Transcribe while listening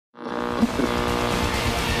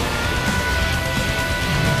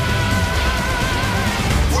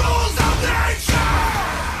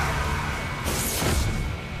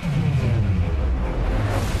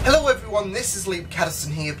everyone, this is Liam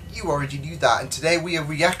Catterson here, but you already knew that, and today we are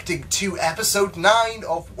reacting to episode 9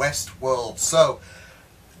 of Westworld. So,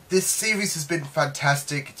 this series has been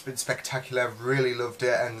fantastic, it's been spectacular, I've really loved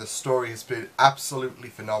it, and the story has been absolutely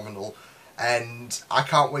phenomenal, and I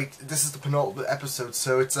can't wait. This is the penultimate episode,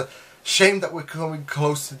 so it's a shame that we're coming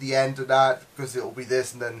close to the end of that, because it'll be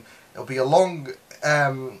this, and then it'll be a long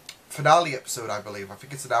finale episode, I believe. I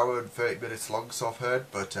think it's an hour and 30 minutes long, so I've heard,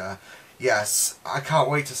 but yes, I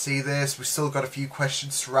can't wait to see this. We've still got a few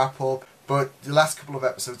questions to wrap up, but the last couple of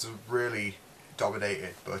episodes have really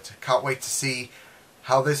dominated, but I can't wait to see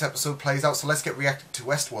how this episode plays out. So let's get reacting to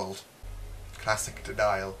Westworld. Classic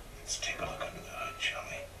denial. Let's take a look under the hood, shall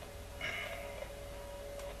we?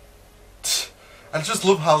 I just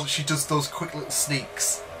love how she does those quick little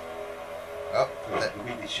sneaks. Oh, Who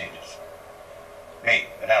made these changes? Hey,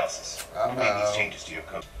 analysis. Who made these changes to your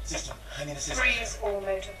code? System. I need a system. Freeze all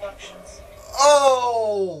motor functions.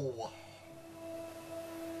 Oh!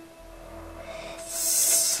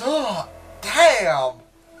 So damn!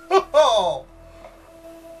 Oh!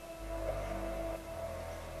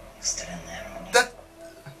 You're still in there, aren't you? That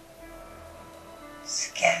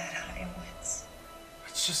Scared out of your wits.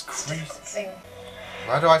 it's just It's a crazy. difficult thing.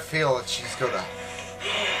 Why do I feel that she's gonna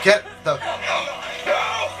get the...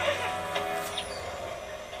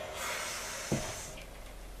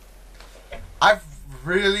 I've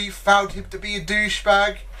really found him to be a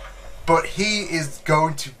douchebag, but he is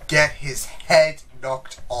going to get his head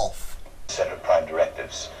knocked off. Set of prime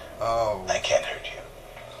directives. Oh. I can't hurt you.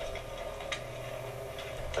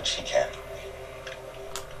 But she can.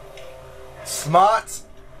 Smart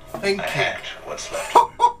I thinking. hacked what's left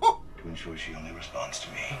of her to ensure she only responds to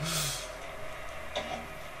me.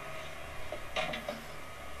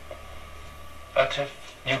 But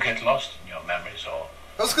if you get lost in your memories, or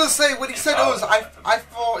I was gonna say, when he said us, I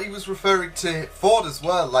thought he was referring to Ford as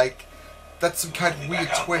well, like, that's some kind of weird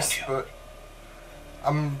twist, but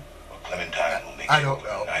Well, Clementine will make I sure don't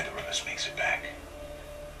know. neither of us makes it back.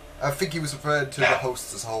 I think he was referring to the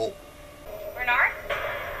host as a whole. Bernard?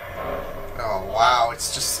 Oh wow,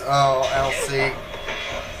 it's just, oh, Elsie.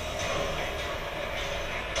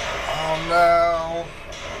 Oh no.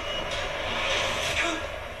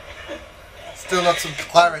 Still not some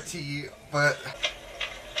clarity, but...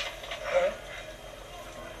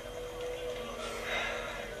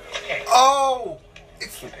 Oh!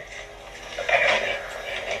 It's... Apparently,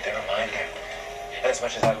 I need the reminder. As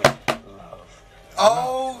much as I would love.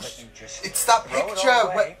 Oh! It's that picture!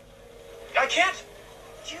 I can't!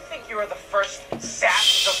 Do you think you are the first sap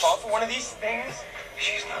to fall for one of these things?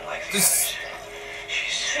 She's not like the This... others.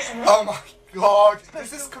 She's Oh my god!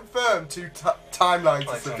 This is confirmed to timelines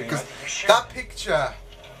or something, because that picture...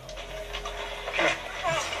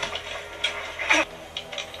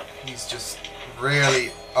 He's just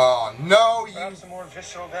really... Oh no, you... Perhaps a more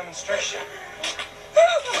visceral demonstration.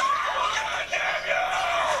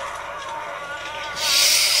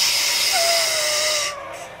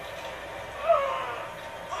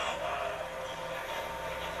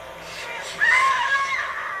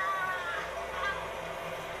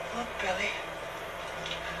 Look, Billy.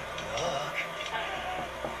 Look.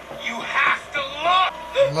 You have to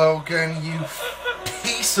look! Logan, you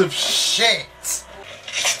piece of shit!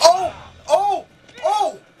 Oh! Oh!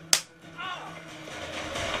 Oh!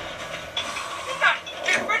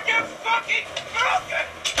 Different, you fucking broken!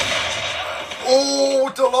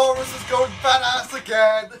 Oh! Dolores is going badass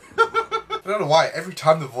again! I don't know why, every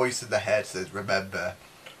time the voice in the head says remember,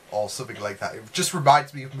 or something like that, it just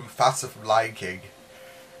reminds me of Mufasa from Lion King.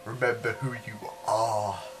 Remember who you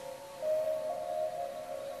are.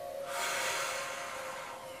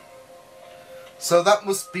 So that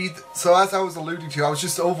must be, so as I was alluding to, I was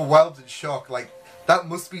just overwhelmed and shocked, like, that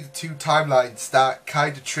must be the two timelines that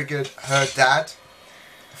kind of triggered her dad.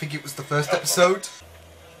 I think it was the first episode.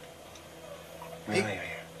 Really?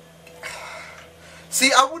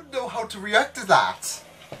 See, I wouldn't know how to react to that.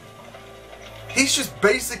 He's just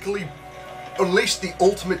basically unleashed the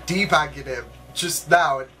ultimate D-bag in him just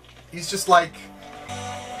now, and he's just like...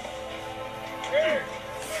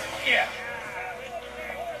 Yeah.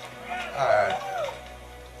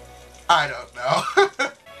 I don't know.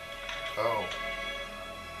 Oh.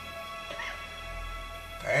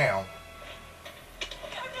 Damn.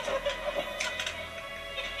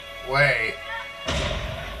 Wait.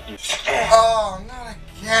 Oh, not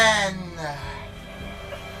again.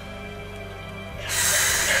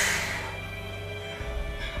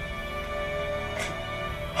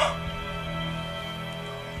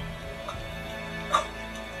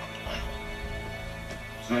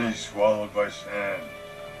 City swallowed by sand.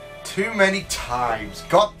 Too many times.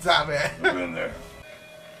 God damn it. I've been there.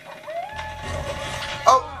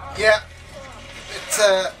 Yeah. It's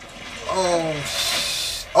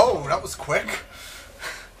oh, that was quick.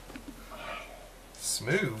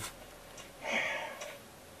 Smooth.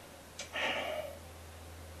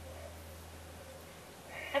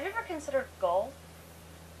 Have you ever considered gold?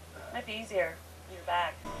 Might be easier on your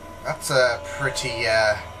back. That's a pretty,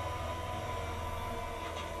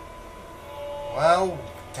 well,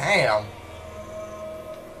 damn.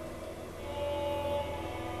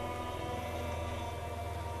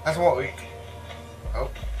 That's what we... Oh.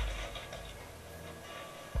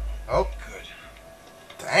 Oh. Good.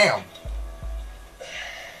 Damn.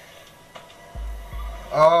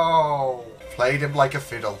 Oh. Played him like a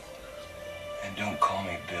fiddle. And don't call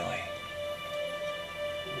me Billy.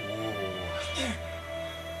 Ooh.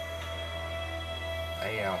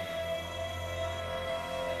 Damn.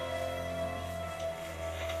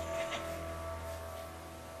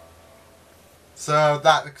 So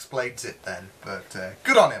that explains it then, but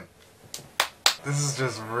good on him. This is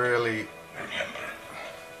just really... Remember.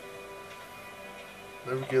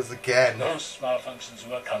 There he goes again. Those malfunctions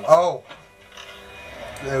were colourful. Oh!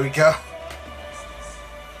 There we go.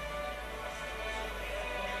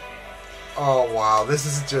 Oh wow, this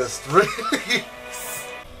is just really...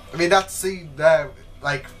 I mean, that scene there,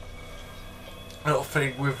 like, little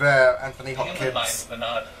thing with Anthony Human mind, Hopkins.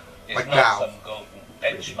 Bernard, is Like not now. some golden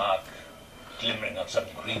benchmark glimmering on some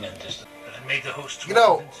green and distant. But it made the host You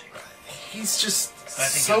know, convincing. he's just I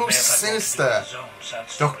think so it may have had more to do sinister, with his own sad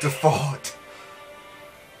story. Dr. Ford.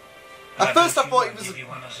 And At first I bet thought you he was give you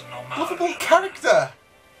one as a a normal. lovable character.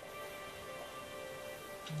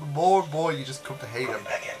 The more and more you just come to hate him.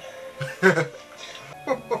 Back in.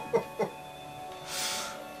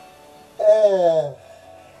 Oh.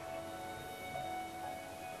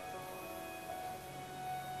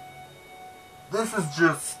 This is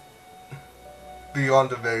just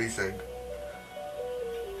beyond amazing.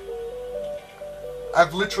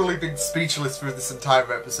 I've literally been speechless through this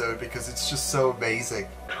entire episode because it's just so amazing.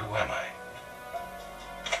 Who am I?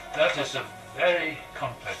 That is a very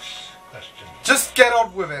complex question. Just get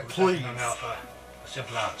on with it, Which I please. can only offer a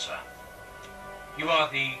simple answer. You are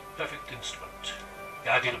the perfect instrument,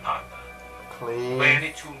 the ideal partner. The way Please.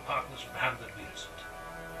 any tool partners with the hand that wields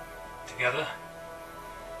it. Together,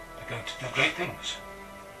 we're going to do great things.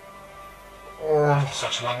 Oh. After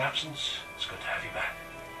such a long absence, it's good to have you back.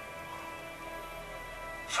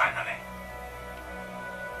 Finally.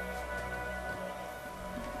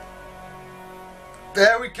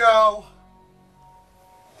 There we go.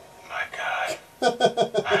 My God.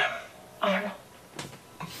 Arnold.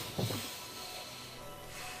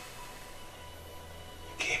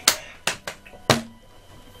 Came back.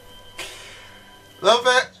 Love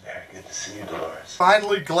it. It's very good to see you, Dolores.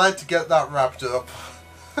 Finally glad to get that wrapped up.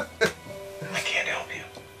 I can't help you.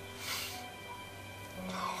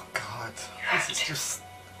 Oh god. This is just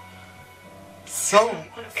so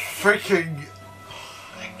freaking...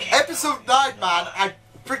 I can't. Episode 9, man, I'm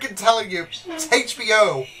freaking telling you, it's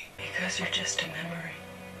HBO. Because you're just a memory.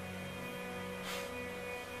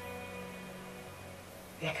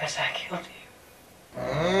 Because I killed you.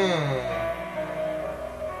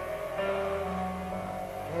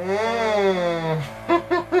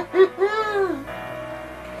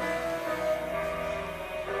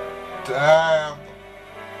 Damn.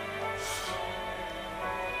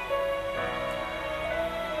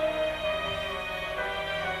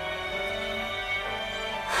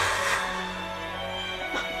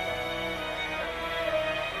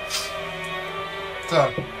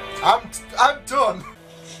 Done. I'm done.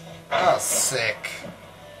 Oh, sick.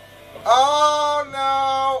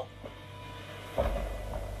 Oh no.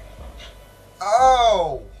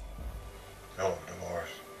 Oh. No, Dolores.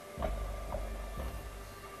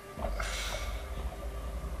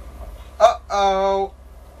 Uh-oh.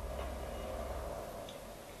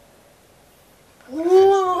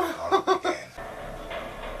 Again.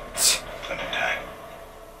 Clementine.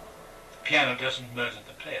 The piano doesn't murder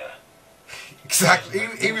the player. Exactly.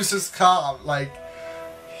 He was just calm. Like,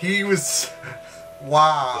 he was...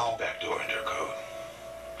 Wow. Back door into her code.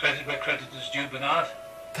 Credit where credit is due, Bernard.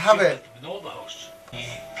 Damn You it. met with all the hosts. He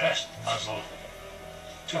pressed the muzzle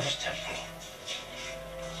to his temple,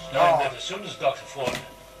 knowing that as soon as Dr. Ford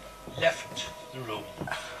left the room,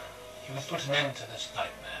 he would put an end to this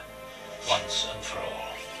nightmare once and for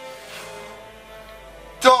all.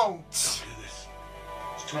 Don't. Do this.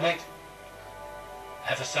 It's too late. I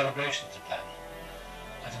have a celebration to plan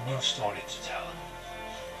and a new story to tell.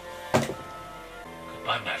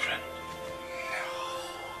 Goodbye, my friend.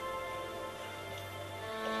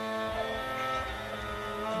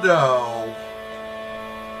 No.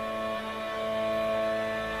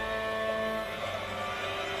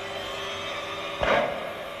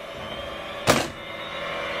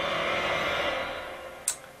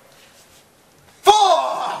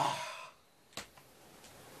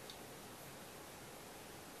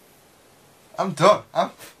 I'm done.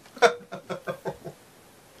 Oh,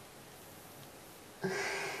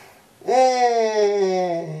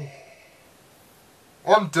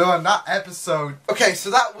 I'm done. That episode. Okay,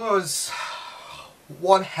 so that was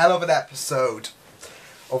one hell of an episode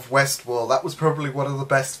of Westworld. That was probably one of the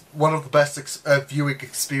best viewing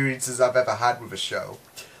experiences I've ever had with a show.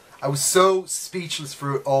 I was so speechless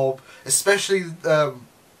through it all, especially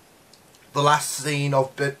the last scene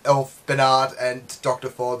of Bernard and Dr.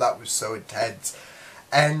 Ford. That was so intense.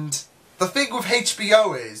 And the thing with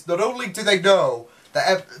HBO is, not only do they know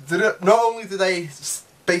that, not only do they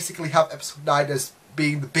basically have episode 9 as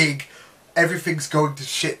being the big, everything's going to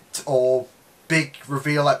shit, or big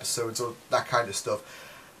reveal episodes, or that kind of stuff,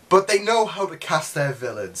 but they know how to cast their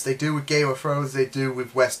villains. They do with Game of Thrones, they do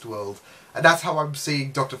with Westworld. And that's how I'm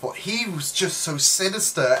seeing Dr. Ford. He was just so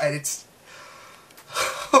sinister, and it's...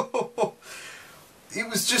 it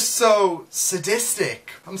was just so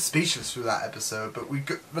sadistic. I'm speechless through that episode, but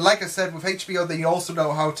like I said, with HBO, they also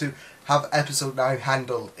know how to have episode 9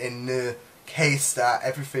 handled in the case that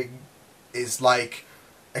everything is, like,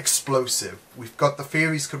 explosive. We've got the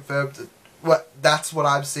theories confirmed. Well, that's what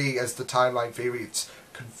I'm seeing as the timeline theory. It's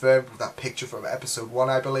confirmed with that picture from episode 1,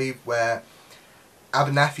 I believe, where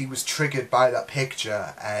Abernathy was triggered by that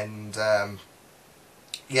picture, and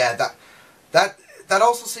yeah, that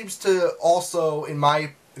also seems to also, in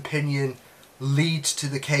my opinion, lead to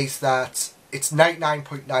the case that it's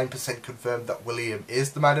 99.9% confirmed that William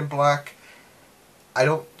is the Man in Black.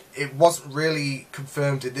 It wasn't really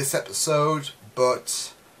confirmed in this episode,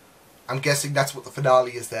 but I'm guessing that's what the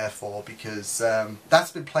finale is there for, because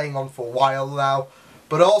that's been playing on for a while now.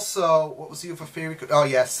 But also, what was the other theory? Oh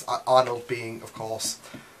yes, Arnold being, of course.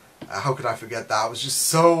 How could I forget that? I was just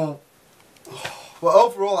so... Well,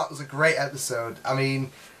 overall, that was a great episode. I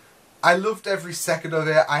mean, I loved every second of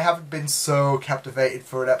it. I haven't been so captivated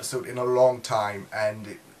for an episode in a long time.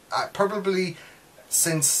 And probably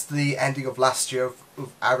since the ending of last year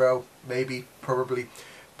of Arrow, maybe, probably.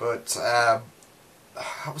 But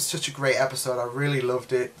that was such a great episode. I really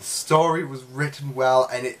loved it. The story was written well,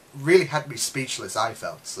 and it really had me speechless, I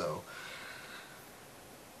felt. So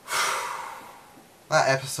that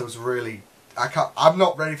episode's really... I'm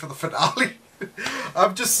not ready for the finale.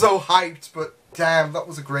 I'm just so hyped, but damn, that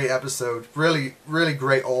was a great episode. Really, really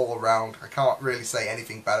great all around. I can't really say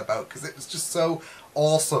anything bad about it, because it was just so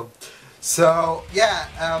awesome. So, yeah,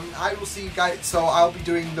 I will see you guys. So, I'll be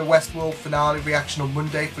doing the Westworld finale reaction on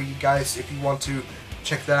Monday for you guys if you want to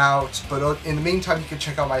check that out. But in the meantime, you can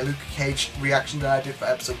check out my Luke Cage reaction that I did for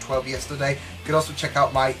episode 12 yesterday. You can also check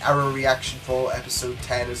out my Arrow reaction for episode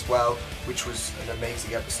 10 as well, which was an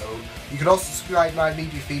amazing episode. You can also subscribe to my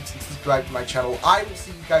media feeds and subscribe to my channel. I will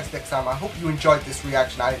see you guys next time. I hope you enjoyed this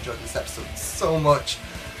reaction. I enjoyed this episode so much.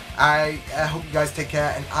 I hope you guys take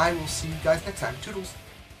care, and I will see you guys next time. Toodles.